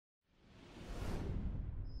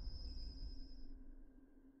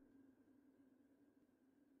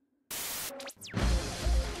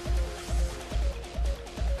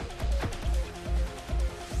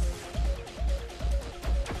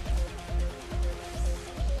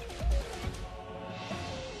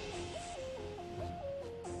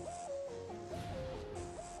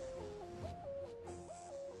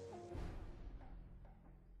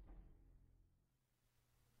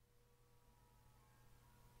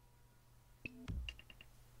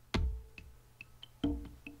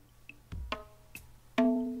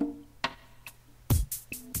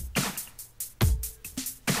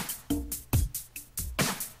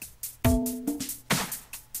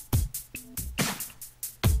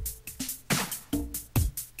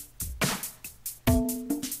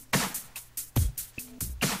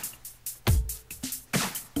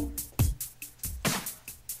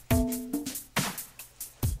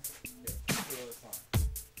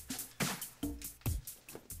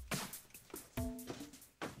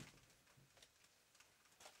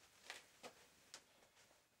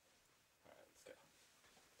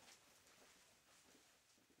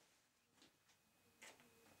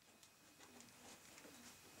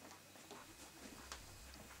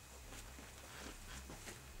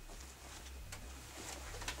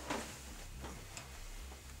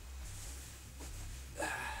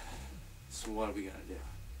So what are we gonna do?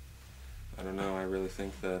 I don't know. I really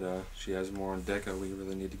think that she has more on Deca. We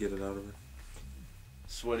really need to get it out of her.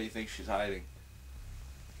 So what do you think she's hiding?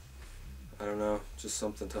 I don't know. Just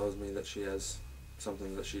something tells me that she has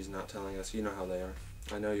something that she's not telling us. You know how they are.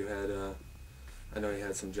 I know you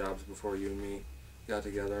had some jobs before you and me got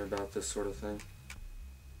together about this sort of thing.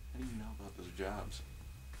 How do you know about those jobs?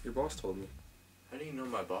 Your boss told me. How do you know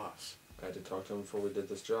my boss? I had to talk to him before we did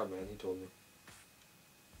this job, man. He told me.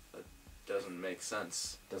 That doesn't make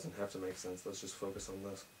sense. Doesn't have to make sense. Let's just focus on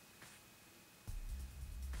this.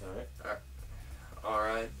 Alright?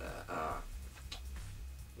 Alright.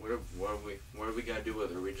 What do we gotta do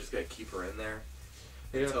with her? We just gotta keep her in there?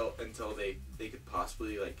 Yeah. Until they could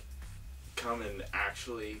possibly, like, come and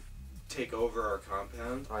actually take over our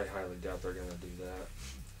compound? I highly doubt they're gonna do that.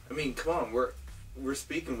 I mean, come on, we're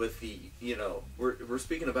speaking with the, you know, we're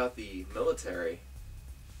speaking about the military.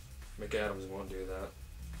 McAdams won't do that.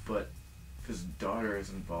 But his daughter is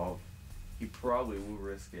involved. He probably will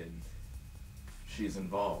risk it. She's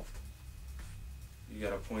involved. You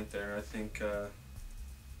got a point there. I think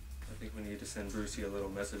we need to send Brucey a little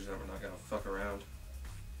message that we're not gonna fuck around.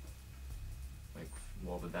 Like,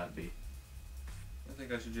 what would that be? I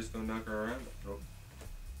think I should just go knock her around. Oh,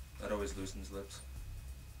 that always loosens lips.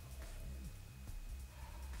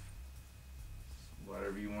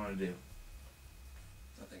 Whatever you want to do.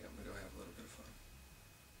 I think I'm gonna go have a little bit of fun.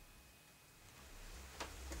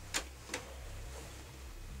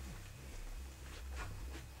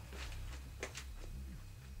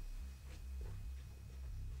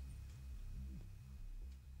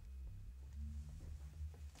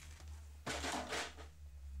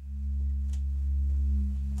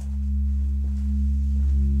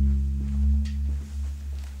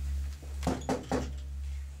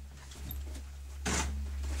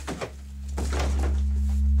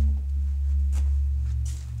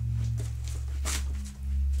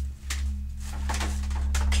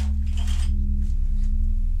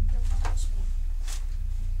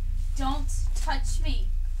 Don't touch me.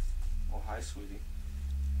 Oh, hi, sweetie.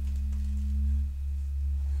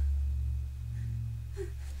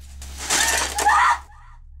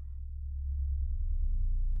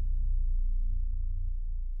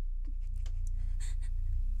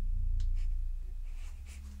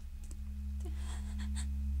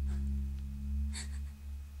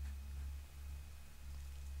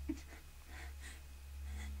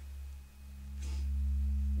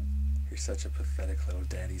 You're such a pathetic little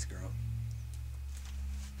daddy's girl.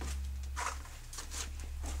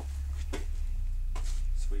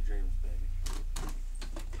 Sweet dreams, baby.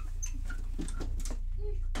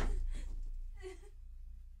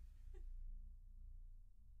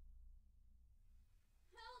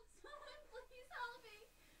 Help! Someone please help me!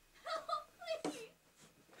 Help, please!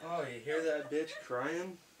 Oh, you hear that bitch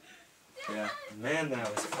crying? Yeah. Man,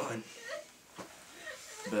 that was fun.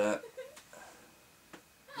 But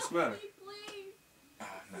What's the matter? Please!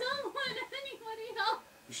 no. Someone, anybody help!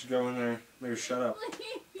 You should go in there. Maybe shut up.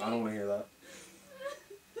 Please! I don't want to hear that.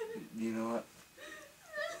 You know what?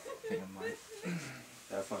 I think I might.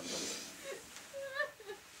 Have fun, buddy.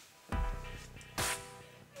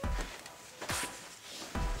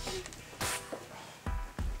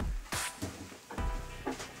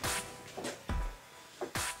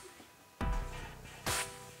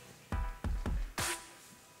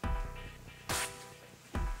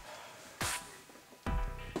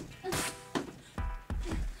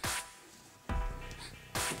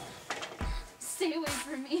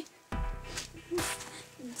 for me.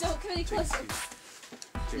 Don't come any closer.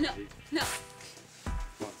 No, no,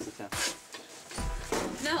 Come on, sit down.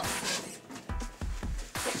 no.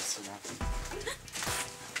 Sit down.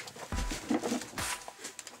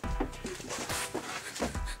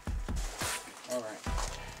 Alright.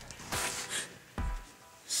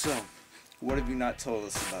 So, what have you not told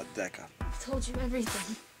us about Decca? I've told you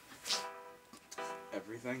everything.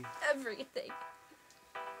 Everything? Everything.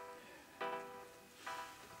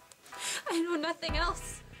 I know nothing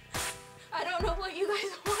else. I don't know what you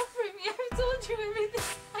guys want from me. I've told you everything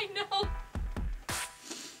I know.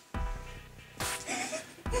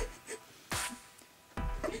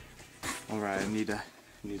 Alright, I need to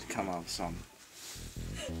come up with something.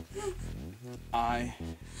 I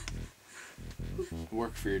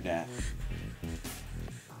work for your dad.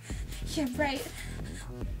 You're right.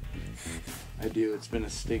 I do. It's been a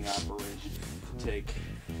sting operation to take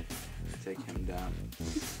him down.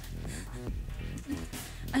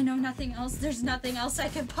 I know nothing else. There's nothing else I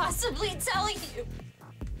could possibly tell you.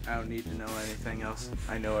 I don't need to know anything else.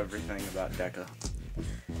 I know everything about Decca.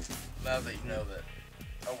 Now that you know that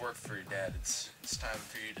I work for your dad, it's time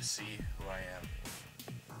for you to see who I am.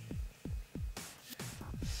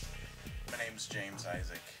 My name's James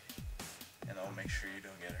Isaac, and I'll make sure you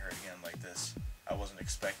don't get hurt again like this. I wasn't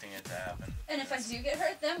expecting it to happen. And if I do get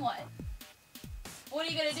hurt, then what? What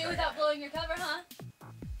are you gonna do without blowing your cover, huh?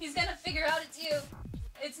 He's gonna figure out it's you.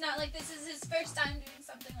 It's not like this is his first time doing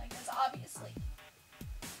something like this, obviously.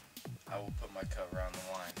 I will put my cover on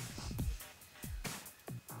the line.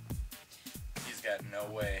 He's got no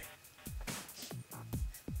way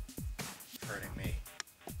of hurting me.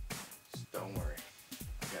 Just don't worry.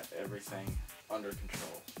 I got everything under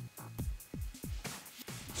control.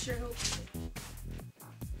 Sure hope.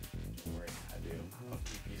 Don't worry, I do. I'll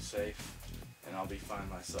keep you safe, and I'll be fine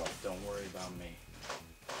myself. Don't worry about me.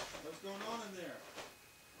 What's going on in there?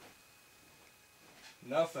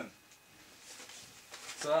 Nothing.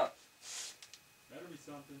 What's up? Better be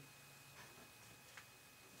something.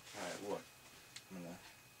 Alright, look.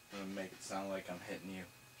 I'm gonna make it sound like I'm hitting you.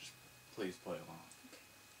 Just please play along.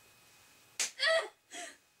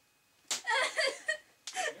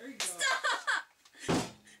 There you go. Stop!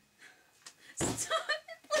 Stop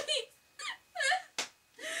it, please!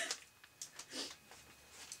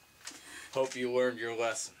 Hope you learned your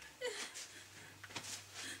lesson.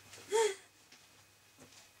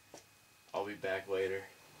 I'll be back later.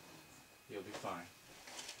 You'll be fine.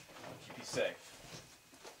 I'll keep you safe.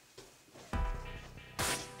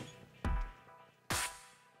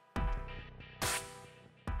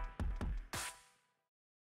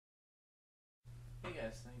 Hey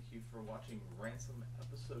guys, thank you for watching Ransom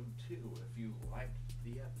episode 2. If you liked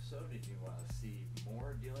the episode and you want to see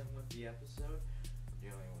more dealing with the episode,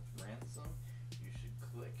 dealing with Ransom, you should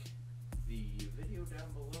click the video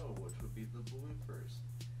down below, which would be the bloopers.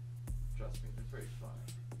 Trust me, they're very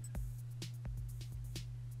funny.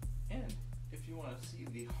 And if you want to see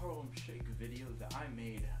the Harlem Shake video that I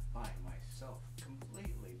made by myself,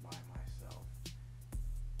 completely by myself,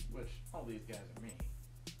 which all these guys are me,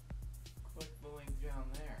 click the link down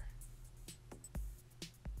there.